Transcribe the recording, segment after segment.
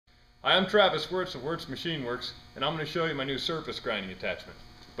Hi, I'm Travis Wuertz of Wuertz Machine Works, and I'm going to show you my new surface grinding attachment.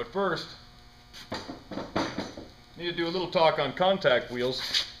 But first, I need to do a little talk on contact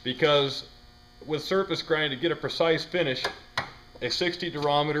wheels, because with surface grinding, to get a precise finish, a 60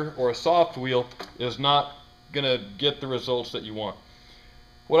 durometer or a soft wheel is not going to get the results that you want.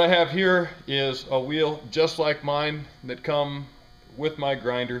 What I have here is a wheel just like mine that come with my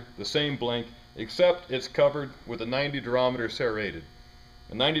grinder, the same blank, except it's covered with a 90 durometer serrated.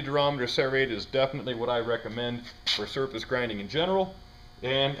 A 90 durometer serrated is definitely what I recommend for surface grinding in general,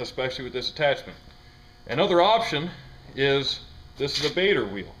 and especially with this attachment. Another option is this is a Bader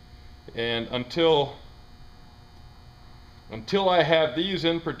wheel, and until I have these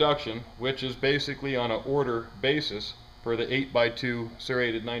in production, which is basically on an order basis for the 8x2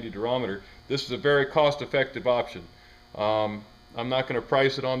 serrated 90 durometer, this is a very cost-effective option. I'm not going to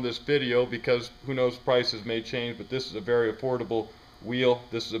price it on this video because who knows, prices may change, but this is a very affordable wheel.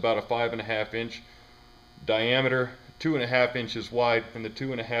 This is about a 5.5 inch diameter, 2.5 inches wide, and the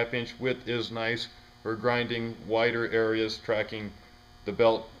 2.5 inch width is nice for grinding wider areas, tracking the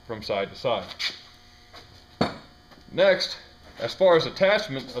belt from side to side. Next, as far as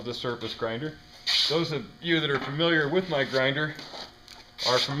attachment of the surface grinder, those of you that are familiar with my grinder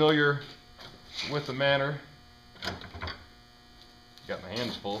are familiar with the manner, got my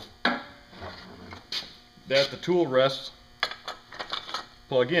hands full, that the tool rests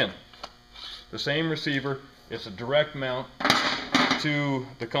plug in. The same receiver, it's a direct mount to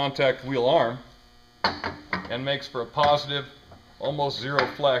the contact wheel arm and makes for a positive, almost zero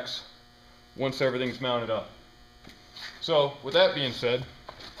flex once everything's mounted up. So with that being said,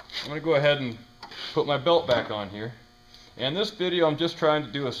 I'm going to go ahead and put my belt back on here. And this video I'm just trying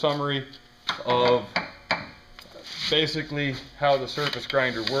to do a summary of basically how the surface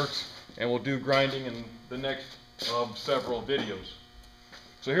grinder works, and we'll do grinding in the next of several videos.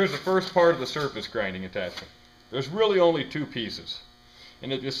 So here's the first part of the surface grinding attachment. There's really only two pieces.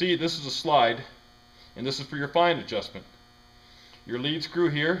 And if you see, this is a slide, and this is for your fine adjustment. Your lead screw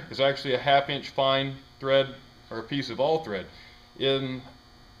here is actually a 1/2 inch fine thread, or a piece of all thread.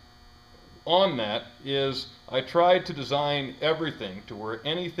 On that is, I tried to design everything to where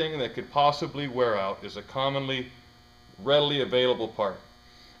anything that could possibly wear out is a commonly, readily available part.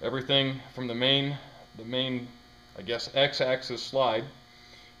 Everything from the main, I guess, X-axis slide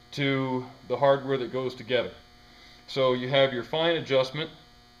to the hardware that goes together. So you have your fine adjustment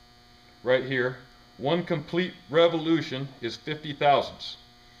right here. One complete revolution is 50 thousandths.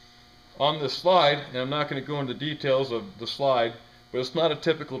 On this slide, and I'm not going to go into details of the slide, but it's not a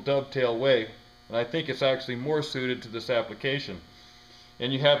typical dovetail way, and I think it's actually more suited to this application.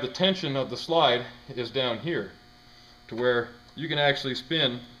 And you have the tension of the slide is down here, to where you can actually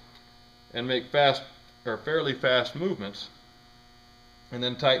spin and make fast or fairly fast movements, and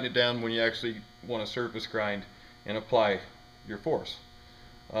then tighten it down when you actually want to surface grind and apply your force.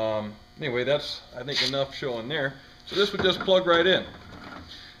 Anyway, that's, I think, enough showing there. So this would just plug right in.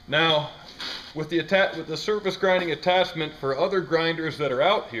 Now, with the surface grinding attachment for other grinders that are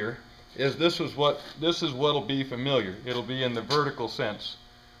out here, this is what'll be familiar. It'll be in the vertical sense,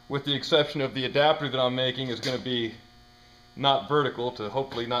 with the exception of the adapter that I'm making is going to be not vertical, to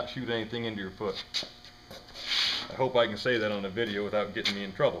hopefully not shoot anything into your foot. I hope I can say that on a video without getting me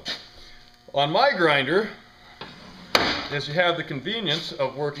in trouble. On my grinder is you have the convenience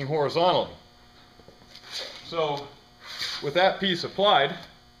of working horizontally. So with that piece applied,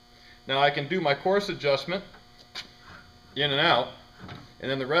 now I can do my course adjustment in and out, and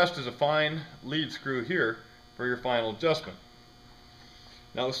then the rest is a fine lead screw here for your final adjustment.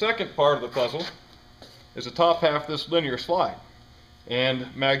 Now the second part of the puzzle is the top half of this linear slide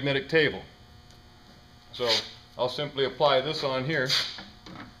and magnetic table. So I'll simply apply this on here,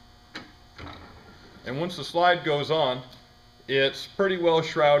 and once the slide goes on, it's pretty well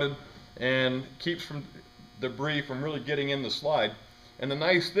shrouded and keeps from debris from really getting in the slide. And the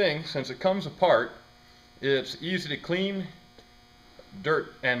nice thing, since it comes apart, it's easy to clean.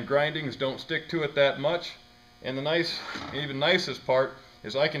 Dirt and grindings don't stick to it that much. And the even nicest part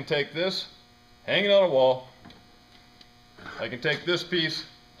is I can take this, hang it on a wall. I can take this piece,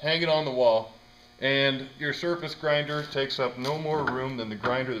 hang it on the wall, and your surface grinder takes up no more room than the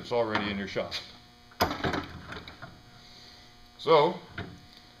grinder that's already in your shop. So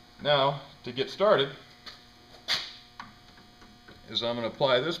now, to get started, is I'm going to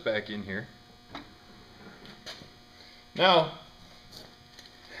apply this back in here. Now,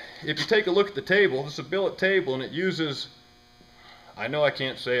 if you take a look at the table, this is a billet table, and it uses, I know I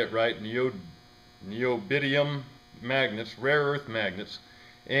can't say it right, neodymium magnets, rare earth magnets,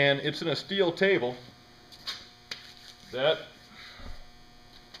 and it's in a steel table that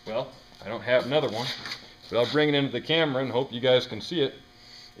well, I don't have another one, but I'll bring it into the camera and hope you guys can see it,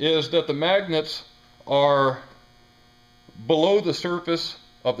 is that the magnets are below the surface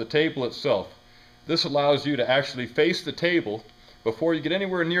of the table itself. This allows you to actually face the table before you get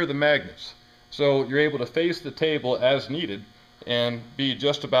anywhere near the magnets. So you're able to face the table as needed and be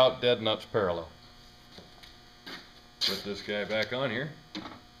just about dead nuts parallel. Put this guy back on here.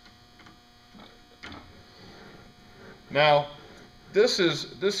 Now, this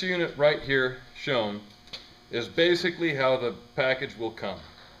unit right here shown is basically how the package will come.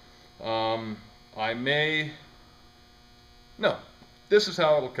 This is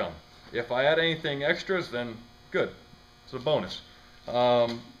how it'll come. If I add anything extras, then good, it's a bonus.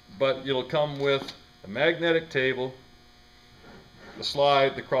 But it'll come with a magnetic table, the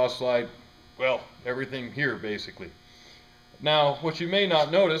slide, the cross slide, well, everything here basically. Now, what you may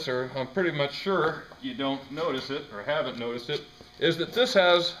not notice, or I'm pretty much sure you don't notice it or haven't noticed it, is that this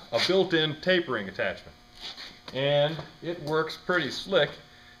has a built-in tapering attachment. And it works pretty slick.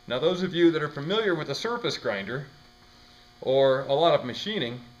 Now, those of you that are familiar with a surface grinder or a lot of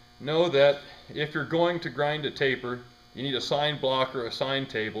machining know that if you're going to grind a taper, you need a sine block or a sine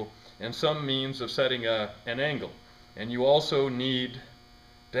table and some means of setting an angle. And you also need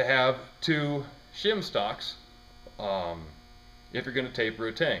to have two shim stocks if you're going to taper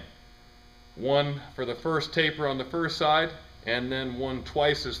a tang. One for the first taper on the first side, and then one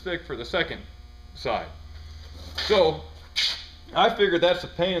twice as thick for the second side. So I figured that's a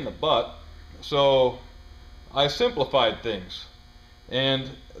pain in the butt, so I simplified things. And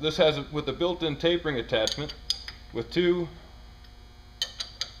this has with the built-in tapering attachment with your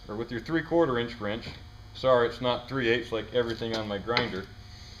 3/4 inch wrench. Sorry, it's not 3/8 like everything on my grinder.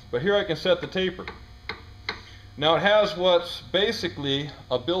 But here I can set the taper. Now it has what's basically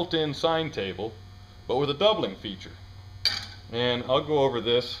a built-in sine table, but with a doubling feature. And I'll go over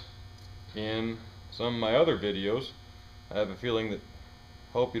this in some of my other videos. I have a feeling that,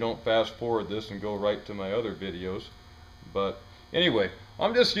 hope you don't fast forward this and go right to my other videos. But anyway,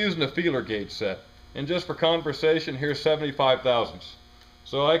 I'm just using a feeler gauge set. And just for conversation, here's 75 thousandths.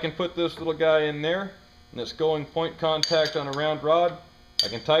 So I can put this little guy in there, and it's going point contact on a round rod. I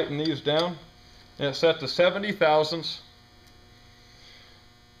can tighten these down, and it's set to 70 thousandths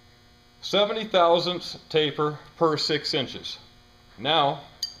taper per 6 inches. Now,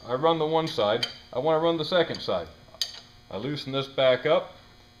 I run the one side, I want to run the second side. I loosen this back up,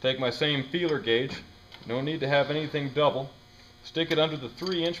 take my same feeler gauge, no need to have anything double, stick it under the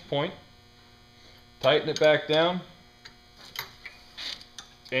 3-inch point, tighten it back down,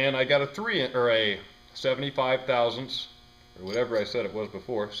 and I got a 75 thousandths, or whatever I said it was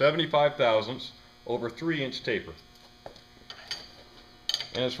before, 75 thousandths over 3-inch taper.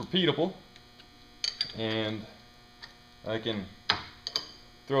 And it's repeatable, and I can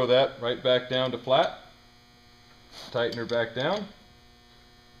throw that right back down to flat, tighten her back down,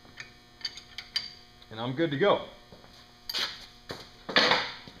 and I'm good to go.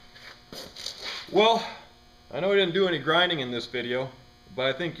 Well, I know I didn't do any grinding in this video, but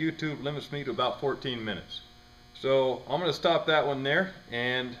I think YouTube limits me to about 14 minutes. So I'm going to stop that one there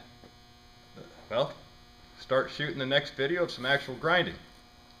and, well, start shooting the next video of some actual grinding.